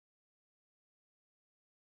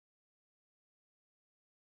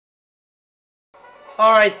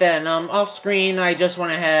Alright then, off screen, I just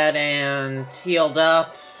went ahead and healed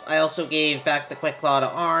up. I also gave back the Quick Claw to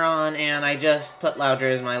Aron, and I just put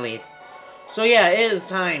Loudred as my lead. So yeah, it is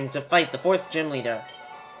time to fight the 4th gym leader.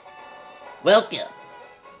 Welcome.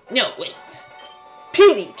 No, wait.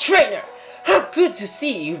 Puny Trainer! How good to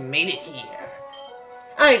see you've made it here.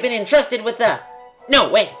 I've been entrusted with the... No,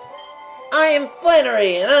 wait. I am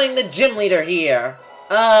Flannery, and I'm the gym leader here.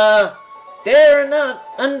 Dare not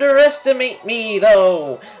underestimate me,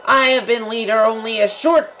 though. I have been leader only a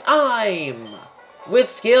short time. With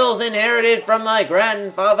skills inherited from my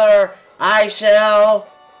grandfather, I shall,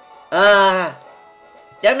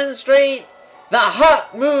 demonstrate the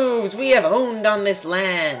hot moves we have honed on this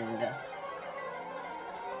land.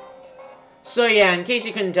 So yeah, in case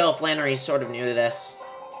you couldn't tell, Flannery's sort of new to this.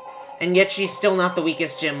 And yet she's still not the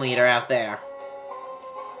weakest gym leader out there.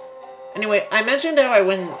 Anyway, I mentioned how I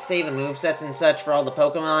wouldn't say the movesets and such for all the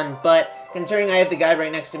Pokemon, but considering I have the guide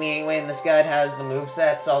right next to me anyway, and this guide has the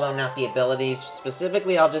movesets, although not the abilities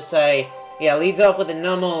specifically, I'll just say, yeah, leads off with a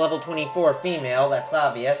Numel level 24 female, that's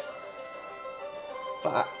obvious.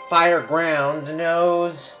 Fire Ground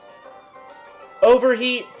knows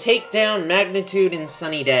Overheat, Takedown, Magnitude, and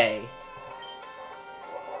Sunny Day.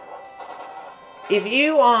 If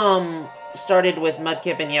you, started with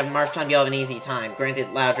Mudkip and you have Marshtomp, you'll have an easy time. Granted,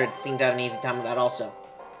 Loudred seemed to have an easy time with that also.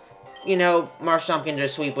 You know, Marshtomp can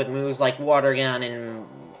just sweep with moves like Water Gun and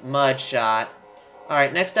Mud Shot.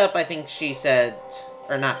 Alright, next up, I think she said...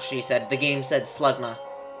 Or not she said, the game said Slugma.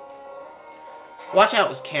 Watch out, it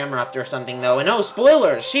was Camerupt or something, though. And oh,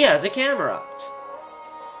 spoilers! She has a Camerupt!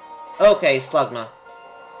 Okay, Slugma.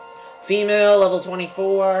 Female, level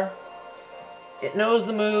 24. It knows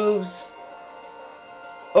the moves.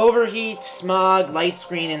 Overheat, Smog, Light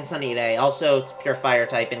Screen, and Sunny Day. Also, it's pure Fire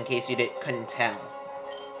type, in case you couldn't tell.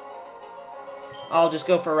 I'll just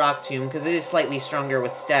go for Rock Tomb, because it is slightly stronger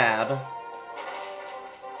with Stab.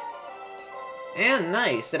 And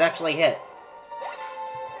nice, it actually hit.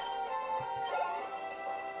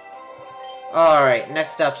 Alright,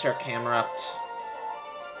 next up's her Camerupt.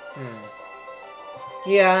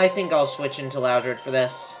 Yeah, I think I'll switch into Loudred for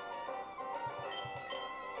this.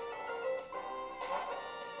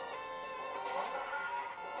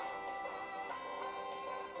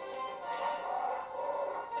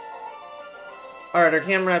 Alright, our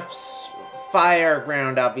Camerupt's Fire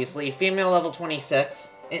Ground, obviously. Female level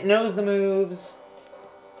 26. It knows the moves.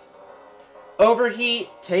 Overheat,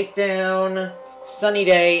 Takedown, Sunny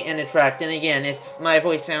Day, and Attract. And again, if my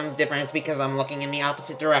voice sounds different, it's because I'm looking in the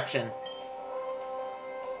opposite direction.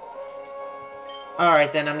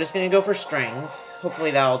 Alright then, I'm just going to go for Strength.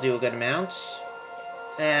 Hopefully that'll do a good amount.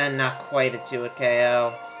 And not quite a 2-hit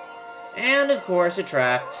KO. And, of course,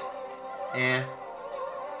 Attract. Eh.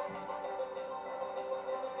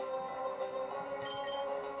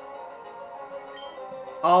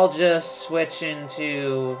 I'll just switch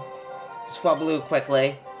into Swablu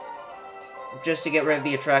quickly, just to get rid of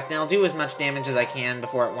the Attract, and I'll do as much damage as I can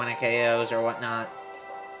before it 1-hit KOs or whatnot.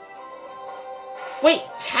 Wait,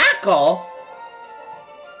 Tackle?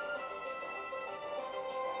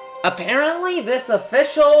 Apparently this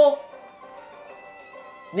official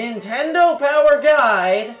Nintendo Power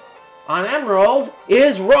Guide on Emerald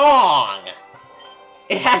is wrong!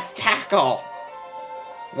 It has Tackle!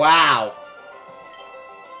 Wow.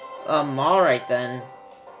 Alright then.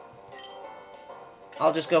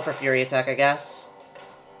 I'll just go for Fury Attack, I guess.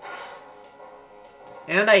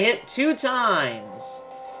 And I hit 2 times!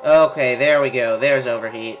 Okay, there we go. There's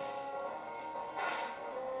Overheat.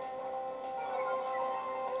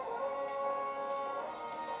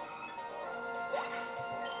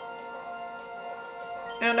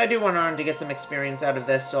 And I do want Arn to get some experience out of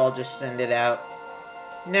this, so I'll just send it out.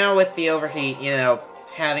 Now with the Overheat, you know,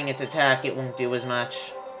 having its attack, it won't do as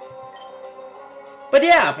much. But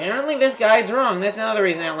yeah, apparently this guide's wrong. That's another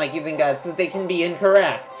reason I don't like using guides, because they can be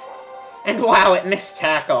incorrect. And wow, it missed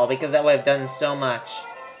Tackle, because that would have done so much.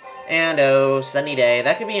 And oh, Sunny Day.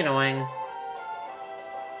 That could be annoying.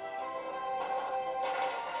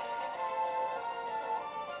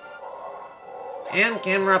 And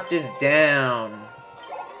Camerupt is down.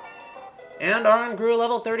 And Arn grew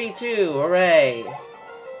level 32. Hooray.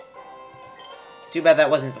 Too bad that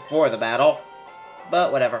wasn't before the battle.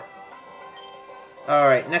 But whatever.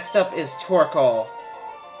 Alright, next up is Torkoal.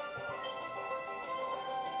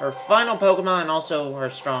 Her final Pokemon and also her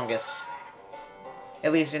strongest.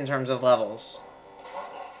 At least in terms of levels.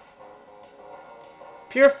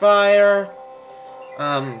 Pure Fire.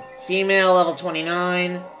 Female, level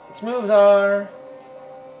 29. Its moves are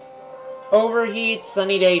Overheat,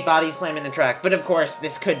 Sunny Day, Body Slam, and Attract. But of course,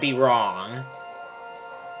 this could be wrong.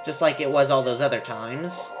 Just like it was all those other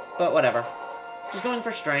times. But whatever. Just going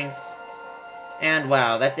for strength. And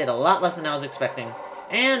wow, that did a lot less than I was expecting.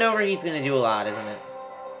 And overheat's gonna do a lot, isn't it?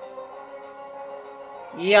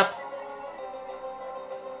 Yep.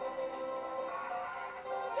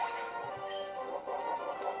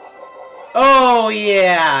 Oh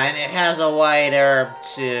yeah, and it has a white herb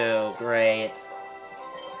too. Great.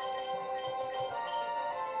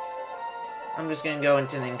 I'm just gonna go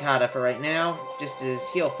into Ninkata for right now, just as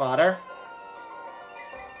heal fodder.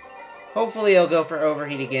 Hopefully he'll go for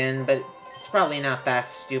overheat again, but it's probably not that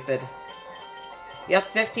stupid. Yep,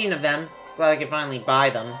 15 of them. Glad I could finally buy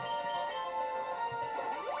them.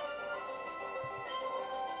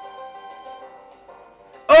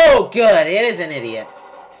 Oh, good! It is an idiot.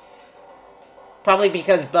 Probably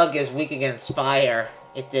because Bug is weak against fire.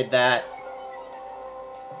 It did that.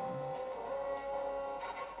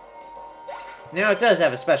 Now it does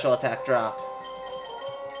have a special attack drop.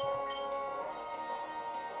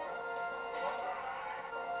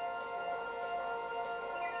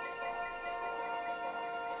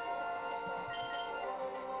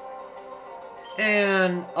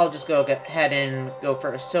 And I'll just go ahead and go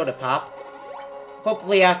for a Soda Pop.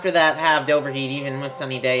 Hopefully after that halved overheat, even with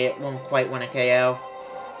Sunny Day, it won't quite win a KO.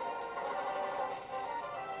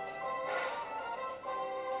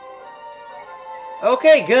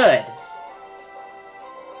 Okay, good.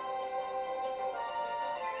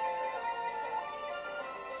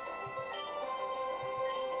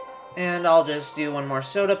 And I'll just do one more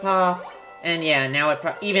Soda Pop. And yeah, now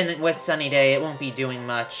even with Sunny Day, it won't be doing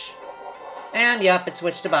much. And yep, it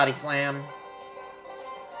switched to Body Slam.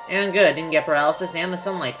 And good, didn't get paralysis, and the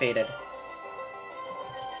sunlight faded.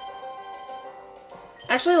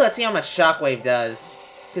 Actually, let's see how much Shockwave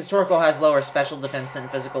does. Because Torkoal has lower special defense than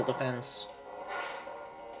physical defense.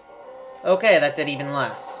 Okay, that did even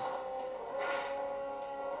less.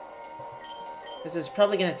 This is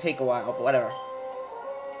probably going to take a while, but whatever.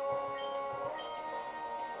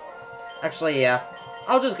 Actually, yeah.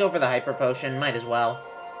 I'll just go for the Hyper Potion, might as well.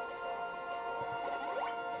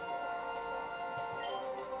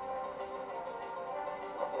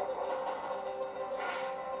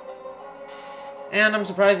 And I'm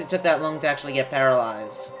surprised it took that long to actually get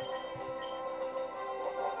paralyzed.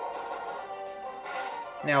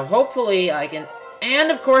 Now, hopefully I can...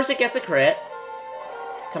 And, of course, it gets a crit.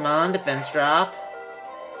 Come on, defense drop.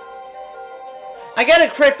 I got a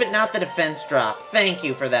crit, but not the defense drop. Thank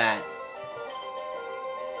you for that.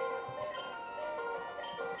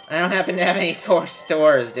 I don't happen to have any force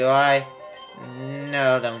stores, do I?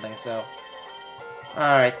 No, don't think so.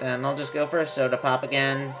 Alright then, I'll just go for a Soda Pop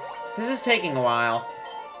again. This is taking a while.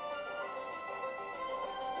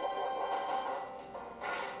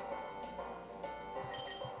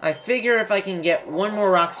 I figure if I can get one more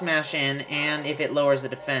Rock Smash in, and if it lowers the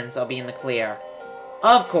defense, I'll be in the clear.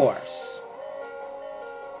 Of course.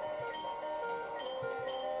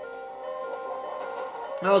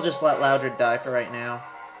 I'll just let Loudred die for right now.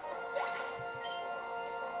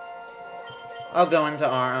 I'll go into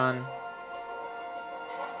Aron.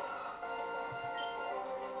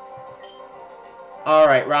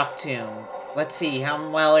 Alright, Rock Tomb. Let's see,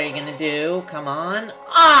 how well are you gonna do? Come on.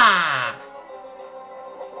 Ah!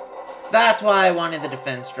 That's why I wanted the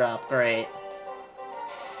defense drop. Great.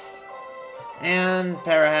 And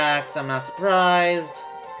Parahax, I'm not surprised.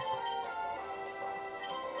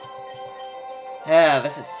 Yeah,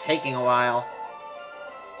 this is taking a while.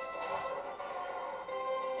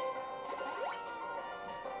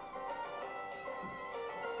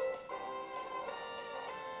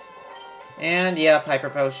 And, yep, Hyper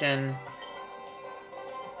Potion.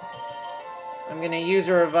 I'm gonna use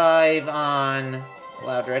a Revive on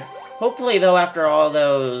Loudred. Hopefully, though, after all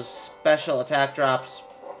those special attack drops,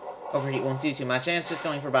 Overheat won't do too much, and it's just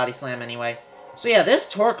going for Body Slam anyway. So yeah,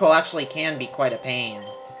 this Torkoal actually can be quite a pain.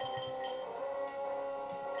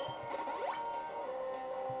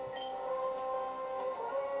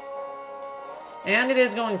 And it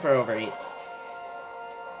is going for Overheat.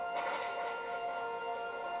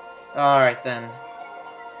 Alright then.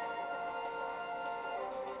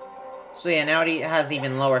 So yeah, now it has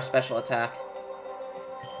even lower special attack.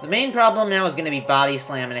 The main problem now is going to be Body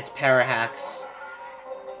Slam and its Parahax.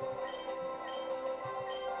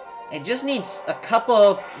 It just needs a couple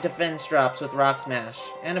of defense drops with Rock Smash.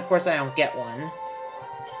 And of course I don't get one.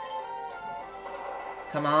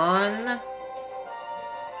 Come on.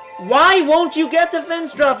 Why won't you get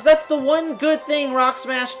defense drops? That's the one good thing Rock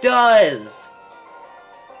Smash does.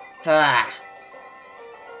 Ah.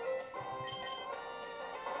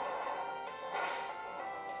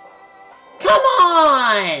 Come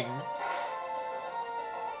on!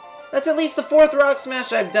 That's at least the 4th Rock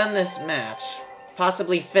Smash I've done this match.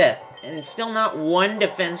 Possibly 5th. And still not one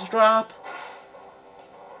defense drop?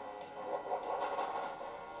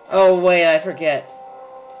 Oh, wait, I forget.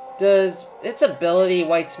 Does its ability,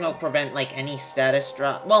 White Smoke, prevent, like, any status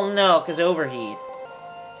drop? Well, no, because Overheat.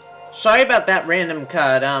 Sorry about that random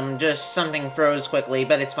cut, just something froze quickly,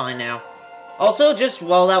 but it's fine now. Also, just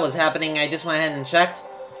while that was happening, I just went ahead and checked.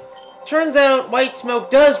 Turns out, White Smoke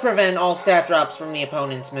does prevent all stat drops from the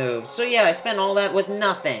opponent's moves. So yeah, I spent all that with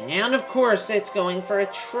nothing. And of course, it's going for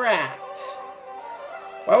Attract.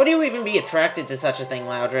 Why would you even be attracted to such a thing,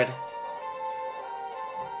 Loudred?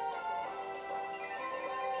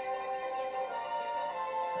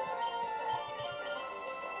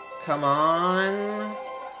 Come on.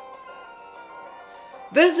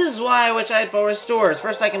 This is why I wish I had full restores.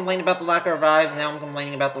 First I complained about the lack of revives, now I'm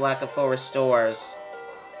complaining about the lack of full restores.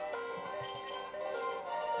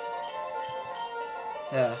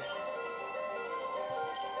 Yeah.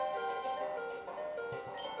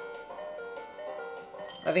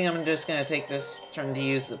 I think I'm just gonna take this turn to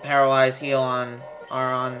use the Paralyze heal on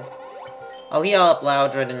Aron. I'll heal up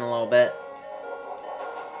Loudred in a little bit.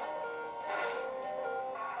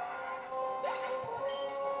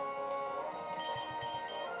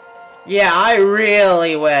 Yeah, I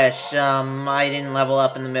really wish I didn't level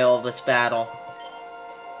up in the middle of this battle.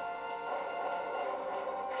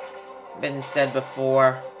 But instead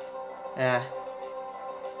before. Yeah.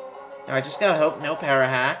 Now I just gotta hope no para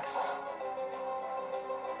hacks.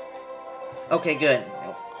 Okay, good.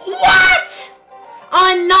 What?!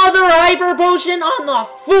 Another Hyper Potion on the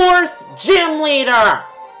 4th Gym Leader!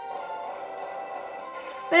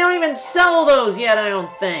 They don't even sell those yet, I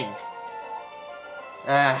don't think.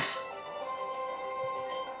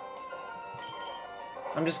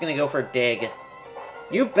 I'm just gonna go for Dig.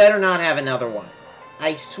 You better not have another one.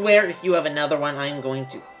 I swear if you have another one, I'm going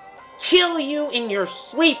to kill you in your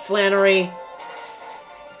sleep, Flannery!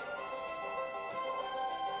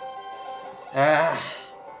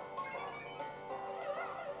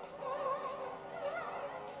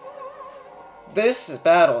 This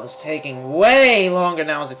battle is taking way longer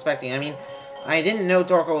than I was expecting. I mean, I didn't know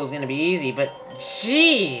Torkoal was going to be easy, but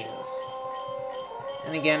jeez!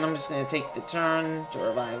 And again, I'm just going to take the turn to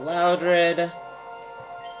revive Loudred.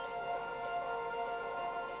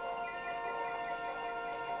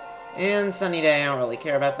 And Sunny Day, I don't really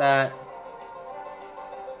care about that.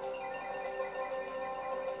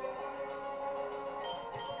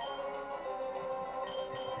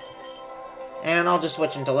 And I'll just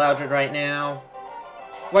switch into Loudred right now.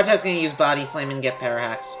 Watch how it's going to use Body Slam and get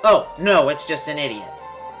Parahacks. Oh, no, it's just an idiot.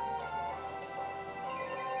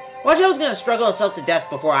 Watch how it's going to struggle itself to death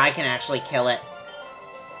before I can actually kill it.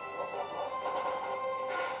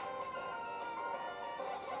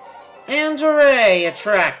 And hooray!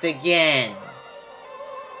 Attract again!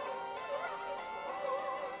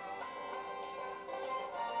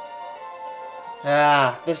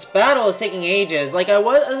 This battle is taking ages. Like, I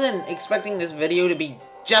wasn't expecting this video to be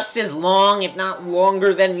just as long, if not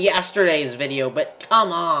longer than yesterday's video, but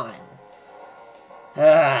come on.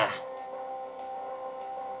 I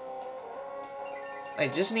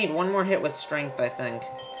just need one more hit with strength, I think.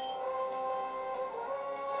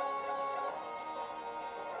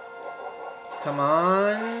 Come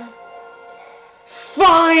on.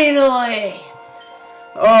 Finally!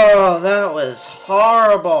 Oh, that was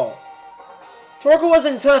horrible. Torkoal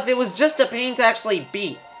wasn't tough, it was just a pain to actually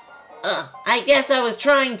beat. I guess I was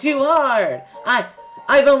trying too hard.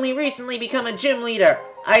 I've only recently become a gym leader.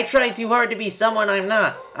 I try too hard to be someone I'm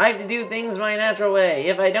not. I have to do things my natural way.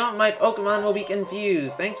 If I don't, my Pokemon will be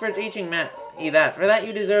confused. Thanks for teaching me that. For that,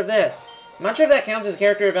 you deserve this. I'm not sure if that counts as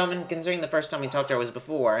character development, considering the first time we talked to her was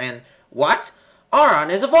before. And what? Aron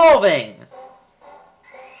is evolving!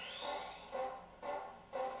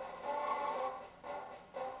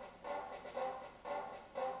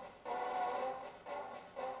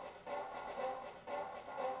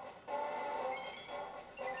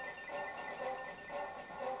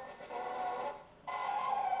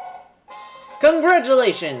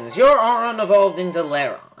 Congratulations! Your Aron evolved into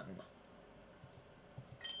Laron.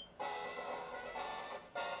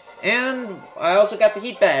 And I also got the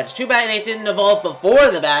Heat Badge. Too bad it didn't evolve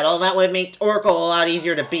before the battle. That would make Torkoal a lot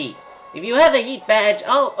easier to beat. If you have a Heat Badge,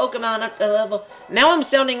 oh, Pokemon up to level... Now I'm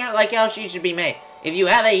sounding like how she should be made. If you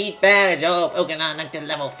have a Heat Badge, oh, Pokemon up to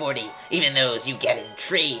level 40. Even those you get in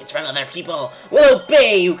trades from other people will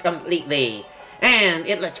obey you completely. And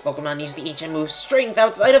it lets Pokemon use the HM move Strength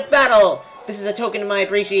outside of battle. This is a token of my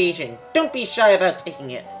appreciation. Don't be shy about taking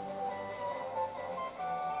it.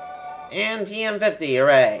 And TM50,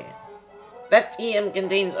 hooray. That TM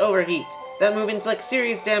contains Overheat. That move inflicts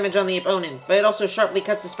serious damage on the opponent, but it also sharply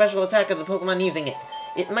cuts the special attack of the Pokemon using it.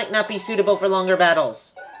 It might not be suitable for longer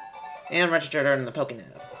battles. And registered in the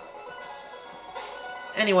Pokénode.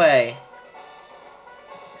 Anyway,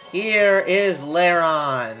 here is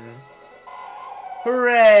Lairon.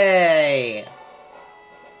 Hooray!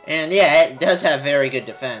 And yeah, it does have very good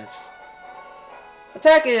defense.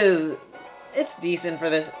 Attack is... it's decent for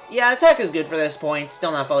this. Yeah, attack is good for this point.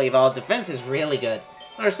 Still not fully evolved. Defense is really good.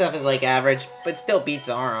 Other stuff is like average, but still beats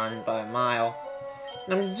Aron by a mile.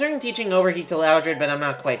 And I'm considering teaching Overheat to Loudred, but I'm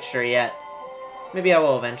not quite sure yet. Maybe I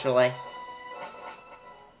will eventually.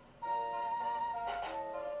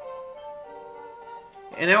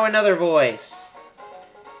 And now another voice.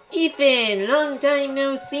 Ethan, long time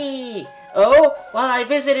no see. Oh, while I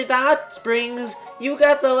visited the hot springs, you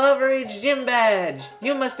got the Loverage Gym Badge.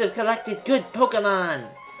 You must have collected good Pokemon.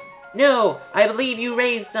 No, I believe you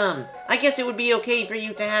raised some. I guess it would be okay for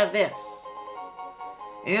you to have this.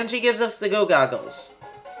 And she gives us the Go Goggles.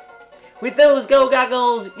 With those Go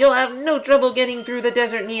Goggles, you'll have no trouble getting through the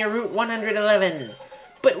desert near Route 111.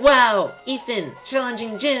 But wow, Ethan,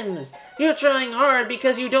 challenging gyms. You're trying hard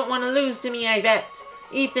because you don't want to lose to me, I bet.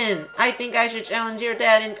 Ethan, I think I should challenge your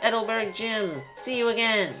dad in Edelberg Gym. See you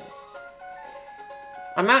again.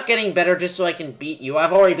 I'm not getting better just so I can beat you.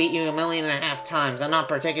 I've already beat you 1.5 million times. I'm not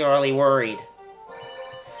particularly worried.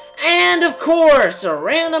 And of course, a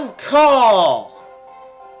random call.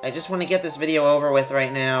 I just want to get this video over with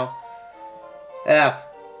right now.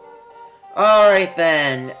 Alright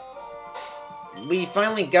then. We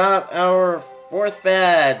finally got our 4th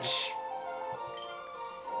badge.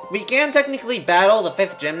 We can technically battle the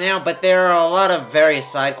 5th gym now, but there are a lot of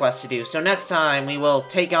various side quests to do. So next time, we will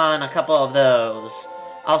take on a couple of those.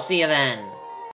 I'll see you then.